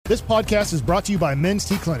This podcast is brought to you by Men's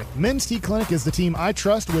T Clinic. Men's T Clinic is the team I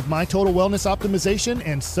trust with my total wellness optimization,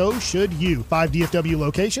 and so should you. 5 DFW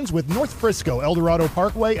locations with North Frisco, Eldorado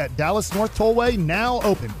Parkway at Dallas North Tollway now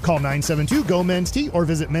open. Call 972-GO-MEN'S-T or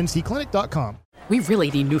visit mensteclinic.com. We really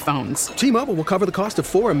need new phones. T-Mobile will cover the cost of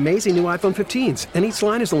 4 amazing new iPhone 15s, and each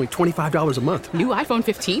line is only $25 a month. New iPhone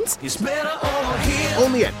 15s? It's better over here.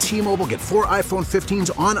 Only at T-Mobile, get 4 iPhone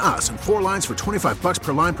 15s on us and 4 lines for $25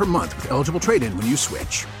 per line per month with eligible trade-in when you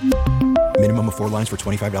switch. Minimum of 4 lines for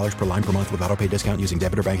 $25 per line per month with autopay discount using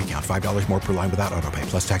debit or bank account. $5 more per line without autopay,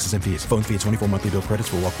 plus taxes and fees. Phone fee at 24 monthly bill credits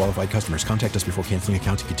for well-qualified customers. Contact us before canceling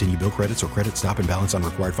account to continue bill credits or credit stop and balance on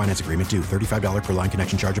required finance agreement due. $35 per line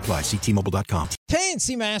connection charge applies. See T-Mobile.com.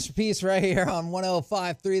 K&C Masterpiece right here on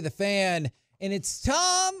 105.3 The Fan. And it's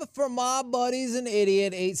time for my buddies an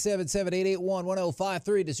idiot.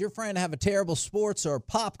 877-881-1053. Does your friend have a terrible sports or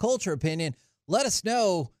pop culture opinion? Let us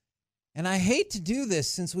know. And I hate to do this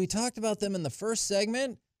since we talked about them in the first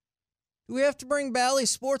segment. Do we have to bring Bally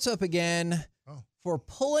Sports up again for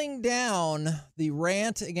pulling down the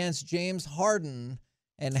rant against James Harden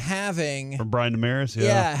and having... From Brian Damaris,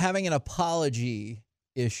 Yeah, having an apology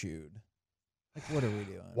issued. Like, what are we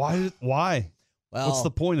doing? Why? Well, what's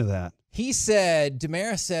the point of that? He said,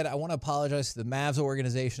 Damaris said, I want to apologize to the Mavs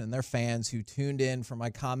organization and their fans who tuned in for my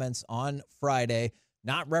comments on Friday.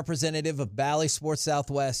 Not representative of Bally Sports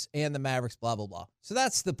Southwest and the Mavericks, blah, blah, blah. So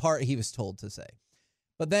that's the part he was told to say.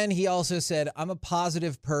 But then he also said, I'm a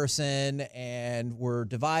positive person and we're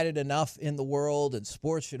divided enough in the world and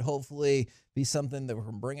sports should hopefully be something that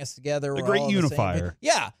can bring us together. A great unifier.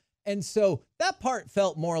 Yeah. And so that part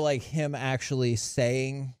felt more like him actually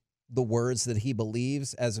saying the words that he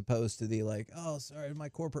believes as opposed to the like, oh, sorry, my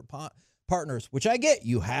corporate partners, which I get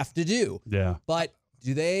you have to do. Yeah. But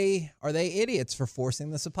are they idiots for forcing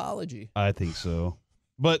this apology? I think so.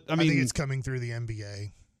 But I think it's coming through the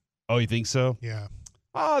NBA. Oh, you think so? Yeah.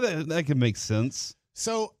 Oh, that can make sense.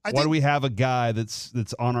 So why do we have a guy that's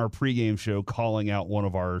on our pregame show calling out one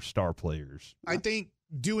of our star players? I think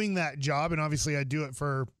doing that job, and obviously I do it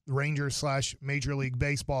for Rangers / Major League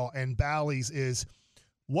Baseball and Bally's, is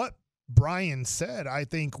what Brian said, I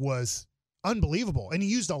think, was unbelievable. And he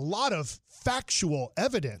used a lot of factual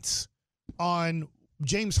evidence on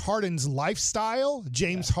James Harden's lifestyle,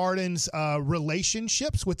 James Harden's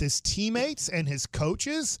relationships with his teammates and his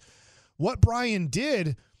coaches. What Brian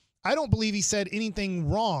did, I don't believe he said anything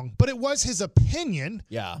wrong, but it was his opinion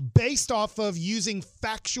based off of using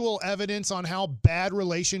factual evidence on how bad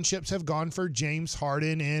relationships have gone for James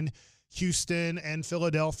Harden in Houston and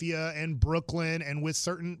Philadelphia and Brooklyn and with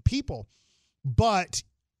certain people. But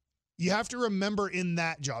you have to remember in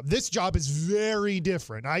that job, this job is very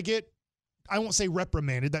different. I won't say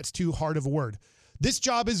reprimanded. That's too hard of a word. This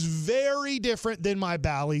job is very different than my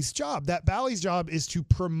Bally's job. That Bally's job is to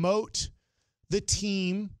promote the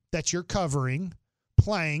team that you're covering,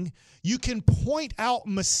 playing. You can point out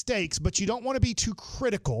mistakes, but you don't want to be too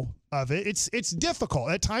critical of it. It's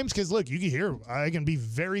difficult at times because, look, you can hear I can be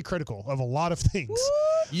very critical of a lot of things.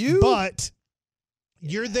 But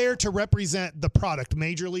you're there to represent the product,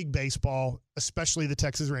 Major League Baseball, especially the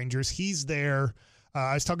Texas Rangers. He's there.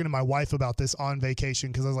 I was talking to my wife about this on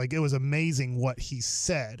vacation because I was like, it was amazing what he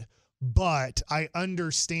said. But I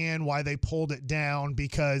understand why they pulled it down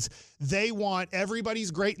because they want everybody's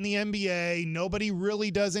great in the NBA. Nobody really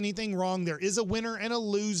does anything wrong. There is a winner and a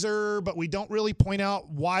loser, but we don't really point out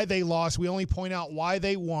why they lost. We only point out why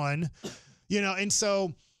they won. And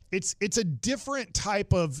so it's a different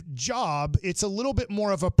type of job. It's a little bit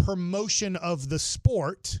more of a promotion of the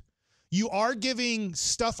sport. You are giving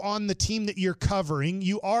stuff on the team that you're covering.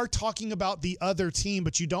 You are talking about the other team,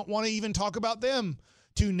 but you don't want to even talk about them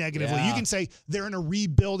too negatively. Yeah. You can say they're in a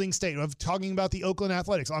rebuilding state. Of talking about the Oakland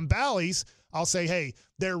Athletics. On Bally's, I'll say, hey,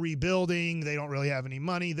 they're rebuilding. They don't really have any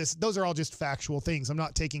money. Those are all just factual things. I'm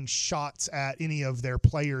not taking shots at any of their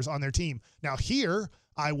players on their team. Now here,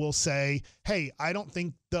 I will say, hey, I don't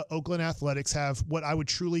think the Oakland Athletics have what I would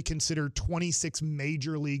truly consider 26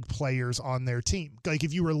 major league players on their team. Like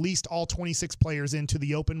if you released all 26 players into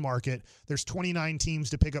the open market, there's 29 teams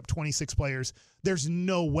to pick up 26 players. There's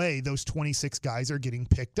no way those 26 guys are getting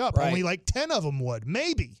picked up. Right. Only like 10 of them would,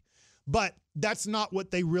 maybe. But that's not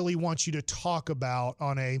what they really want you to talk about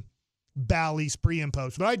on a Bally's pre and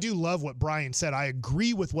post. But I do love what Brian said. I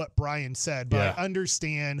agree with what Brian said, but I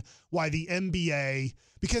understand why the NBA,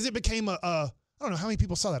 because it became I don't know how many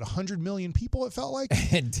people saw that, 100 million people it felt like?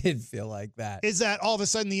 It did feel like that. Is that all of a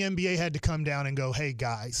sudden the NBA had to come down and go, hey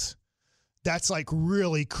guys, that's like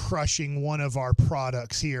really crushing one of our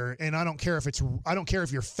products here. And I don't care if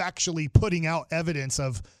you're factually putting out evidence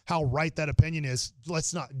of how right that opinion is.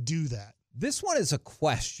 Let's not do that. This one is a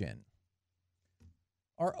question.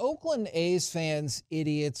 Are Oakland A's fans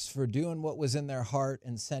idiots for doing what was in their heart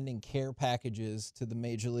and sending care packages to the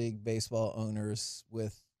Major League Baseball owners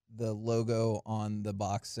with the logo on the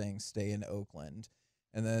box saying stay in Oakland?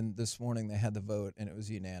 And then this morning they had the vote, and it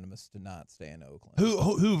was unanimous to not stay in Oakland.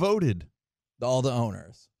 Who voted? All the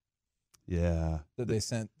owners Yeah. that they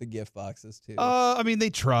sent the gift boxes to. I mean,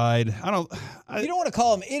 they tried. You don't want to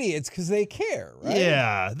call them idiots because they care, right?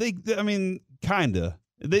 Yeah. I mean, kind of.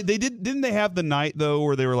 Didn't they have the night though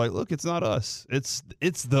where they were like, look, it's not us. It's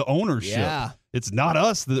the ownership. Yeah. It's not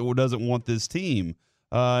us that doesn't want this team.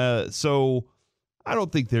 So I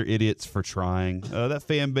don't think they're idiots for trying. That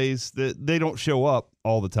fan base, they don't show up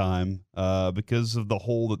all the time because of the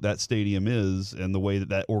hole that stadium is and the way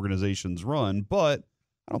that organization's run. But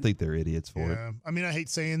I don't think they're idiots for it. I mean, I hate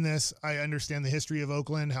saying this. I understand the history of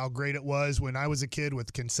Oakland, how great it was when I was a kid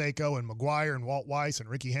with Canseco and McGuire and Walt Weiss and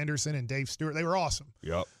Ricky Henderson and Dave Stewart. They were awesome.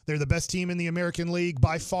 Yep. They're the best team in the American League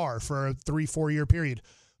by far for a 3-4 year period.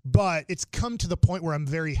 But it's come to the point where I'm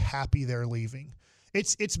very happy they're leaving.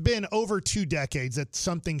 It's been over 2 decades that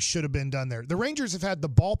something should have been done there. The Rangers have had the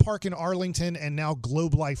ballpark in Arlington and now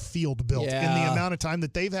Globe Life Field built in the amount of time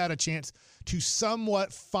that they've had a chance to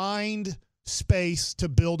somewhat find space to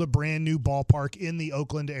build a brand new ballpark in the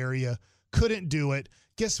Oakland area. Couldn't do it.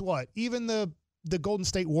 Guess what? Even the Golden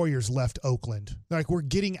State Warriors left Oakland. Like, we're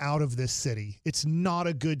getting out of this city. It's not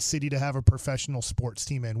a good city to have a professional sports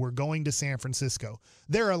team in. We're going to San Francisco.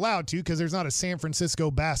 They're allowed to because there's not a San Francisco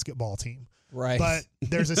basketball team. Right. But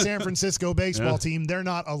there's a San Francisco baseball team. They're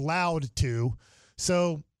not allowed to.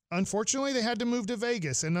 So, unfortunately, they had to move to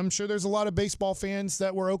Vegas. And I'm sure there's a lot of baseball fans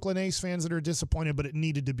that were Oakland A's fans that are disappointed, but it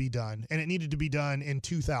needed to be done. And it needed to be done in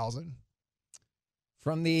 2000.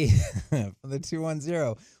 From the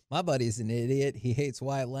 210, my buddy's an idiot. He hates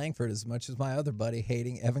Wyatt Langford as much as my other buddy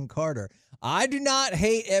hating Evan Carter. I do not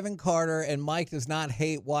hate Evan Carter, and Mike does not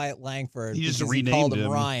hate Wyatt Langford. He just because renamed he called him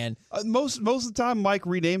him. Ryan. Most of the time, Mike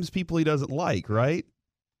renames people he doesn't like, right?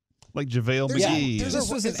 Like JaVale McGee. This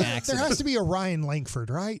was an accident. There has to be a Ryan Langford,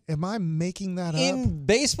 right? Am I making that up? In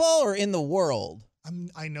baseball or in the world?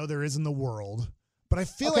 I know there is in the world. But I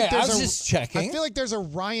feel Okay, like there's I was just checking. I feel like there's a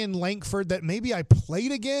Ryan Langford that maybe I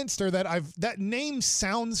played against, or that name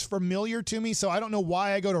sounds familiar to me. So I don't know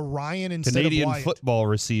why I go to Ryan instead Canadian of Wyatt. football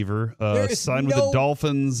receiver, There is signed with no the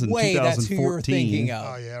Dolphins in way 2014. that's who you're thinking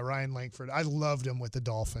of. Oh yeah, Ryan Langford. I loved him with the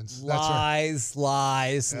Dolphins. Lies.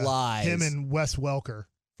 Him and Wes Welker.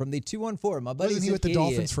 From the 214, my buddy's Wasn't he an with the idiot.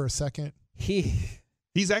 Dolphins for a second?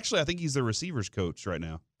 He's actually, I think he's the receivers coach right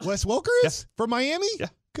now. Wes Welker is from Miami. Yeah,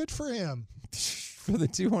 good for him. For the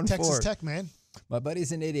 214. Texas Tech, man. My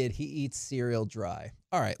buddy's an idiot. He eats cereal dry.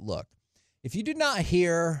 All right, look. If you did not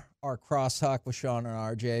hear our crosstalk with Sean and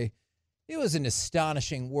RJ, it was an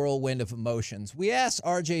astonishing whirlwind of emotions. We asked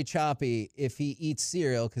RJ Choppy if he eats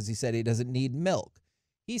cereal because he said he doesn't need milk.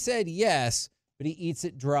 He said yes, but he eats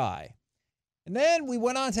it dry. And then we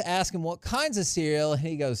went on to ask him what kinds of cereal, and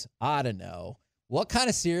he goes, I don't know. What kind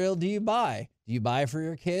of cereal do you buy? Do you buy it for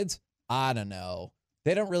your kids? I don't know.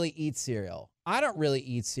 They don't really eat cereal. I don't really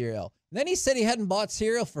eat cereal. And then he said he hadn't bought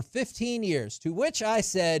cereal for 15 years, to which I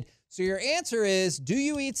said, so your answer is, do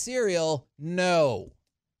you eat cereal? No.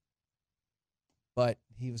 But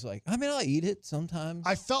he was like, I mean, I'll eat it sometimes.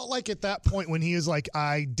 I felt like at that point when he was like,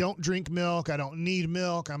 I don't drink milk. I don't need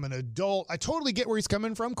milk. I'm an adult. I totally get where he's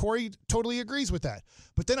coming from. Corey totally agrees with that.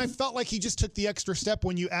 But then I felt like he just took the extra step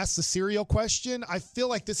when you asked the cereal question. I feel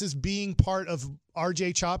like this is being part of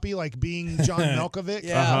RJ Choppy, like being John Malkovich.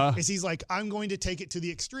 Yeah. Is he's like, I'm going to take it to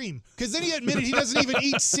the extreme. Because then he admitted he doesn't even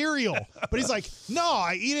eat cereal. But he's like, no,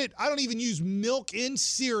 I eat it. I don't even use milk in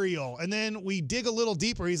cereal. And then we dig a little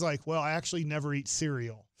deeper. He's like, well, I actually never eat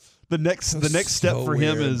cereal. The next step for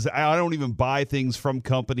him weird. is I don't even buy things from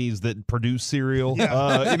companies that produce cereal. Yeah.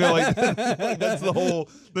 Like that's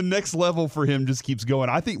the next level for him just keeps going.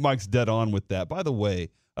 I think Mike's dead on with that. By the way,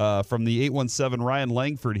 from the 817 Ryan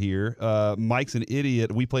Langford here, Mike's an idiot.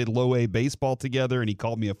 We played low A baseball together and he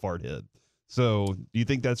called me a fart head. So do you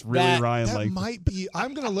think that's really Ryan That Langford? might be.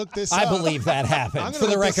 I'm going to look this I up. believe that I'm happened. gonna For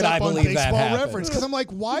the look this record, up I on believe that Baseball happened. Reference, because I'm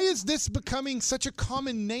like, why is this becoming such a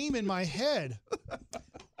common name in my head?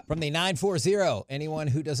 From the 940, anyone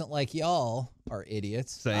who doesn't like y'all are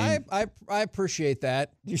idiots. Same. I appreciate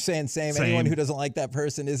that. You're saying same. Anyone who doesn't like that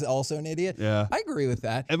person is also an idiot. Yeah. I agree with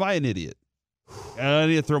that. Am I an idiot? I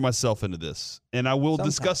need to throw myself into this. And I will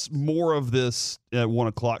discuss more of this at 1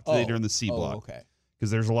 o'clock today during the C block. Okay.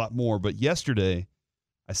 Because there's a lot more. But yesterday,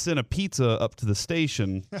 I sent a pizza up to the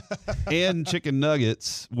station and chicken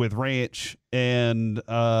nuggets with ranch. And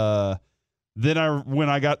then when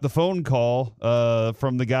I got the phone call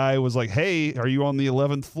from the guy who was like, hey, are you on the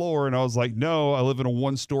 11th floor? And I was like, no, I live in a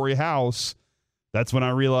 1-story house. That's when I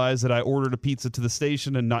realized that I ordered a pizza to the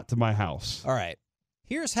station and not to my house. All right.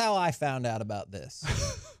 Here's how I found out about this.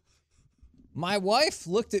 My wife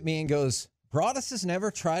looked at me and goes, Broadus has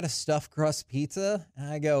never tried a stuffed crust pizza?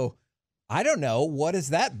 And I go, I don't know. What is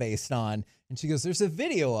that based on? And she goes, there's a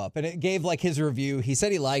video up. And it gave like his review. He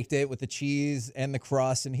said he liked it with the cheese and the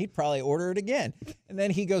crust, and he'd probably order it again. And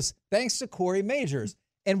then he goes, thanks to Corey Majors.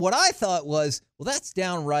 And what I thought was, well, that's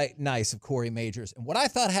downright nice of Corey Majors. And what I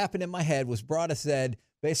thought happened in my head was Broadus said,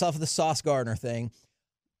 based off of the Sauce Gardner thing,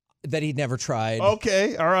 that he'd never tried.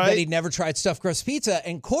 Okay, all right. That he'd never tried stuffed crust pizza.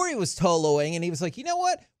 And Corey was toloing, and he was like, you know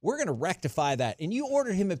what? We're going to rectify that. And you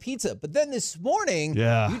ordered him a pizza. But then this morning,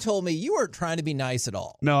 you told me you weren't trying to be nice at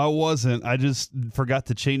all. No, I wasn't. I just forgot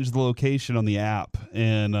to change the location on the app.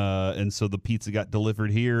 And so the pizza got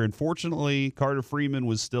delivered here. And fortunately, Carter Freeman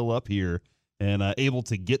was still up here and able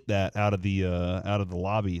to get that out of the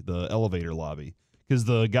lobby, the elevator lobby. Because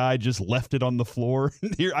the guy just left it on the floor.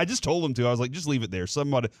 Here, I just told him to. I was like, just leave it there.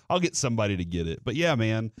 I'll get somebody to get it. But yeah,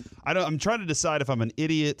 man, I'm trying to decide if I'm an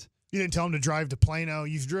idiot. You didn't tell him to drive to Plano.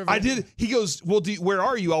 You've driven. I did. He goes, well, where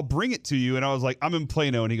are you? I'll bring it to you. And I was like, I'm in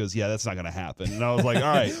Plano. And he goes, yeah, that's not going to happen. And I was like, all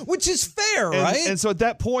right. Which is fair, right? And so at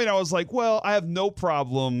that point, I was like, well, I have no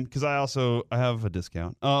problem because I have a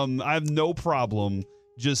discount. I have no problem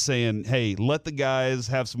just saying, hey, let the guys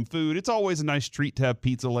have some food. It's always a nice treat to have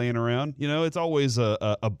pizza laying around. You know, it's always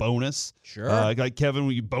a bonus. Sure. Like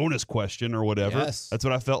Kevin, bonus question or whatever. Yes. That's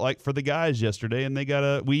what I felt like for the guys yesterday, and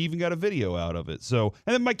we even got a video out of it. So,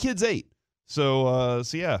 and then my kids ate. So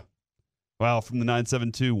yeah. Wow, from the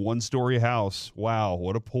 972, 1-story house. Wow,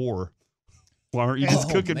 what a pour. Why aren't you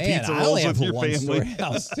just cooking pizza rolls with your family?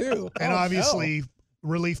 House too. And obviously,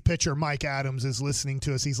 relief pitcher Mike Adams is listening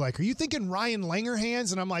to us. He's like, are you thinking Ryan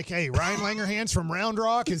Langerhans? And I'm like, hey, Ryan Langerhans from Round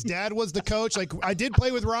Rock. His dad was the coach. Like, I did play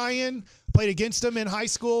with Ryan, played against him in high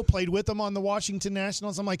school, played with him on the Washington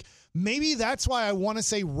Nationals. I'm like, maybe that's why I want to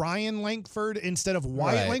say Ryan Langford instead of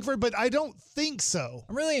Wyatt Langford, but I don't think so.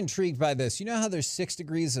 I'm really intrigued by this. You know how there's 6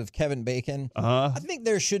 degrees of Kevin Bacon? Uh-huh. I think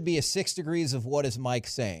there should be a 6 degrees of what is Mike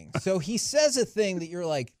saying. So he says a thing that you're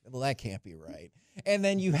like, well, that can't be right. And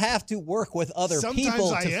then you have to work with other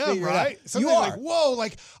people to figure it out. Sometimes you are. Like, whoa,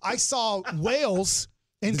 like I saw whales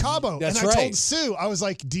in Cabo. That's and I right. told Sue, I was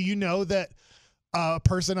like, do you know that a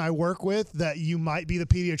person I work with that you might be the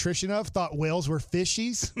pediatrician of thought whales were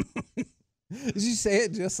fishies? Did you say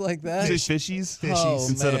it just like that? Did you say fishies? Fishies.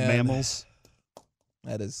 Instead of man. mammals?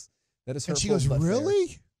 That is hurtful. And she goes, but fair.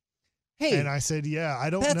 really? Hey, And I said, yeah,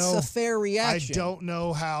 I don't know. that's a fair reaction. I don't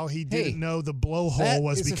know how he Hey, didn't know the blowhole that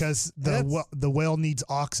was is because that's- the whale needs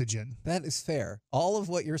oxygen. That is fair. All of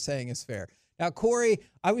what you're saying is fair. Now, Corey,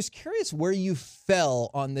 I was curious where you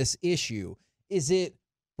fell on this issue. Is it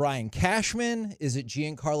Brian Cashman? Is it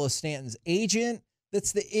Giancarlo Stanton's agent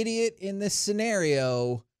that's the idiot in this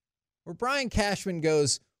scenario? Where Brian Cashman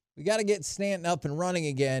goes, we got to get Stanton up and running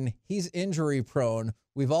again. He's injury prone.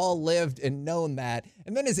 We've all lived and known that.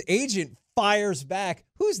 And then his agent fires back.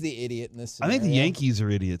 Who's the idiot in this I scenario? think the Yankees are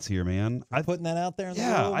idiots here, man. Putting that out there in the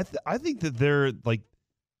world? I think that they're like,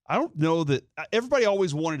 I don't know that everybody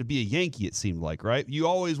always wanted to be a Yankee. It seemed like, right? You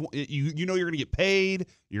always you know you're going to get paid.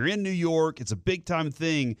 You're in New York. It's a big time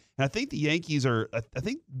thing, and I think the Yankees are. I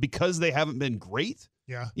think because they haven't been great.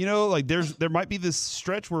 Yeah. You know, like there might be this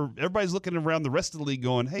stretch where everybody's looking around the rest of the league,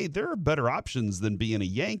 going, "Hey, there are better options than being a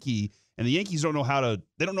Yankee." And the Yankees don't know how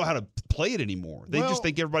to play it anymore. They just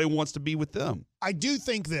think everybody wants to be with them. I do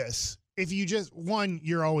think this. If you just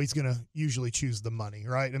you're always going to usually choose the money,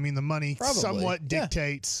 right? I mean, the money somewhat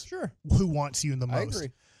dictates who wants you the most. I agree.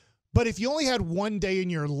 But if you only had one day in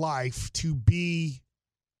your life to be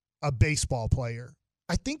a baseball player,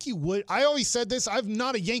 I think you would. I always said this. I'm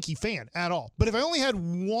not a Yankee fan at all. But if I only had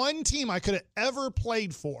one team I could have ever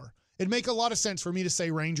played for, it'd make a lot of sense for me to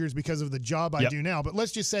say Rangers because of the job I do now. But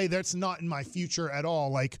let's just say that's not in my future at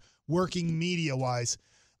all, like working media-wise.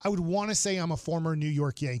 I would want to say I'm a former New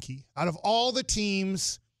York Yankee. Out of all the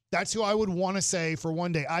teams, that's who I would want to say for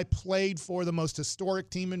one day. I played for the most historic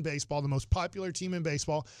team in baseball, the most popular team in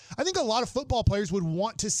baseball. I think a lot of football players would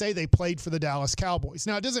want to say they played for the Dallas Cowboys.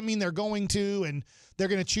 Now, it doesn't mean they're going to, and they're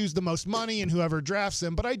going to choose the most money and whoever drafts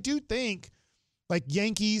them. But I do think, like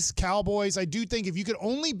Yankees, Cowboys, I do think if you could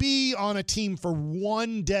only be on a team for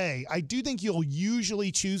one day, I do think you'll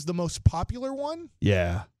usually choose the most popular one.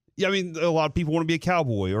 Yeah. Yeah, I mean, a lot of people want to be a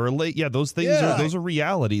cowboy or a late. Yeah, those things those are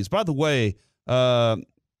realities. By the way,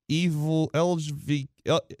 evil Elge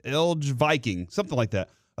Viking, something like that,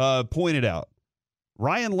 pointed out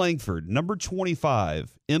Ryan Langford, number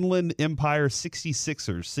 25, Inland Empire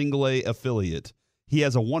 66ers, single A affiliate. He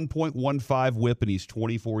has a 1.15 whip, and he's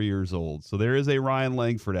 24 years old. So there is a Ryan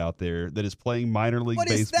Langford out there that is playing minor league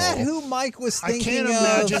baseball. What is that? Who Mike was thinking I can't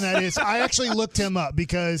imagine that is. I actually looked him up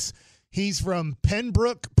because he's from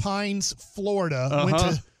Pembroke Pines, Florida. Went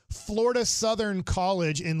to Florida Southern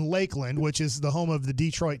College in Lakeland, which is the home of the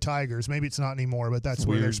Detroit Tigers. Maybe it's not anymore, but that's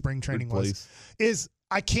where their spring training was.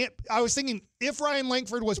 I was thinking if Ryan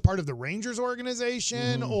Langford was part of the Rangers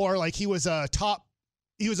organization or like he was a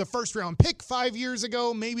first round pick 5 years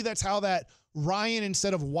ago, maybe that's how that Ryan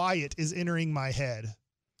instead of Wyatt is entering my head.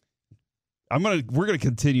 We're gonna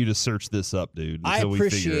continue to search this up, dude, until we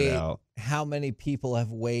figure it out. How many people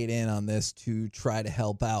have weighed in on this to try to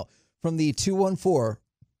help out. From the 214,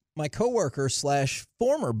 my coworker /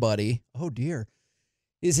 former buddy, oh dear,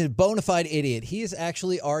 is a bona fide idiot. He is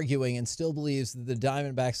actually arguing and still believes that the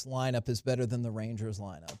Diamondbacks lineup is better than the Rangers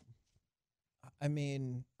lineup. I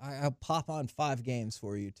mean, I'll pop on 5 games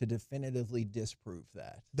for you to definitively disprove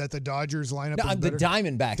that. That the Dodgers lineup is the better?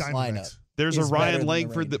 Diamondbacks lineup. There's a Ryan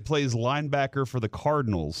Langford that plays linebacker for the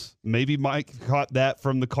Cardinals. Maybe Mike caught that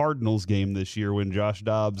from the Cardinals game this year when Josh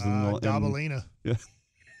Dobbs and Dabalina. Yeah.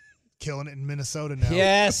 Killing it in Minnesota now.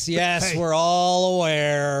 Yes, Hey, we're all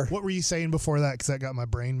aware. What were you saying before that? Because that got my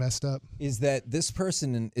brain messed up. Is that this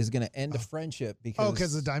person is going to end a friendship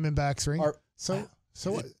because the Diamondbacks ring.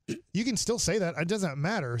 So what? You can still say that. It doesn't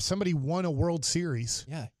matter. Somebody won a World Series.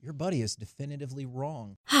 Yeah, your buddy is definitively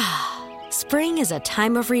wrong. Spring is a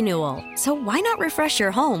time of renewal, so why not refresh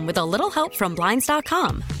your home with a little help from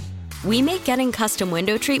Blinds.com? We make getting custom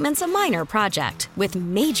window treatments a minor project with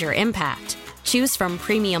major impact. Choose from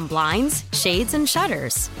premium blinds, shades, and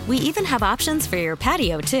shutters. We even have options for your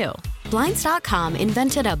patio, too. Blinds.com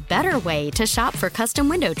invented a better way to shop for custom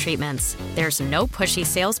window treatments. There's no pushy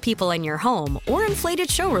salespeople in your home or inflated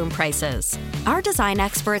showroom prices. Our design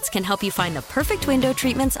experts can help you find the perfect window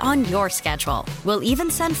treatments on your schedule. We'll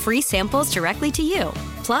even send free samples directly to you.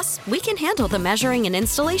 Plus, we can handle the measuring and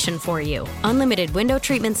installation for you. Unlimited window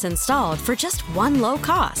treatments installed for just one low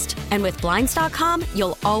cost. And with Blinds.com,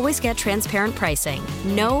 you'll always get transparent pricing.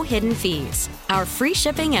 No hidden fees. Our free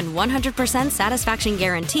shipping and 100% satisfaction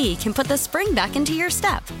guarantee can put the spring back into your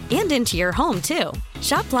step and into your home, too.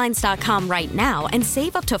 Shop Blinds.com right now and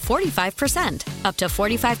save up to 45%. Up to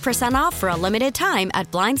 45% off for a limited time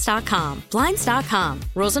at Blinds.com. Blinds.com.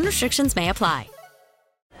 Rules and restrictions may apply.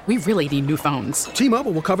 We really need new phones.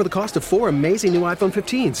 T-Mobile will cover the cost of 4 amazing new iPhone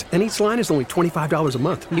 15s, and each line is only $25 a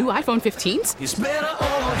month. New iPhone 15s? It's better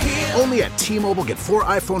over here. Only at T-Mobile, get 4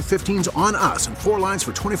 iPhone 15s on us and 4 lines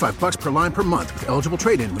for $25 per line per month with eligible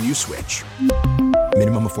trade-in when you switch.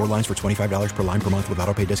 Minimum of 4 lines for $25 per line per month with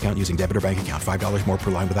autopay discount using debit or bank account. $5 more per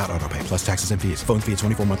line without autopay, plus taxes and fees. Phone fee at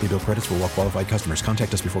 24 monthly bill credits for well-qualified customers.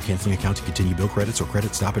 Contact us before canceling account to continue bill credits or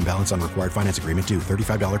credit stop and balance on required finance agreement due.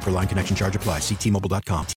 $35 per line connection charge applies. See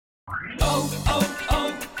T-Mobile.com.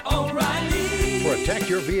 O'Reilly. Protect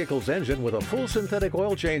your vehicle's engine with a full synthetic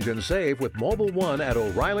oil change and save with Mobil 1 at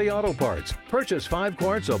O'Reilly Auto Parts. Purchase 5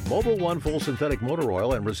 quarts of Mobil 1 full synthetic motor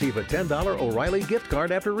oil and receive a $10 O'Reilly gift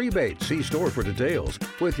card after rebate. See store for details.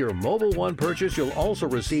 With your Mobil 1 purchase, you'll also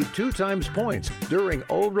receive 2 times points during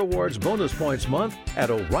O Rewards Bonus Points Month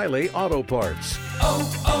at O'Reilly Auto Parts.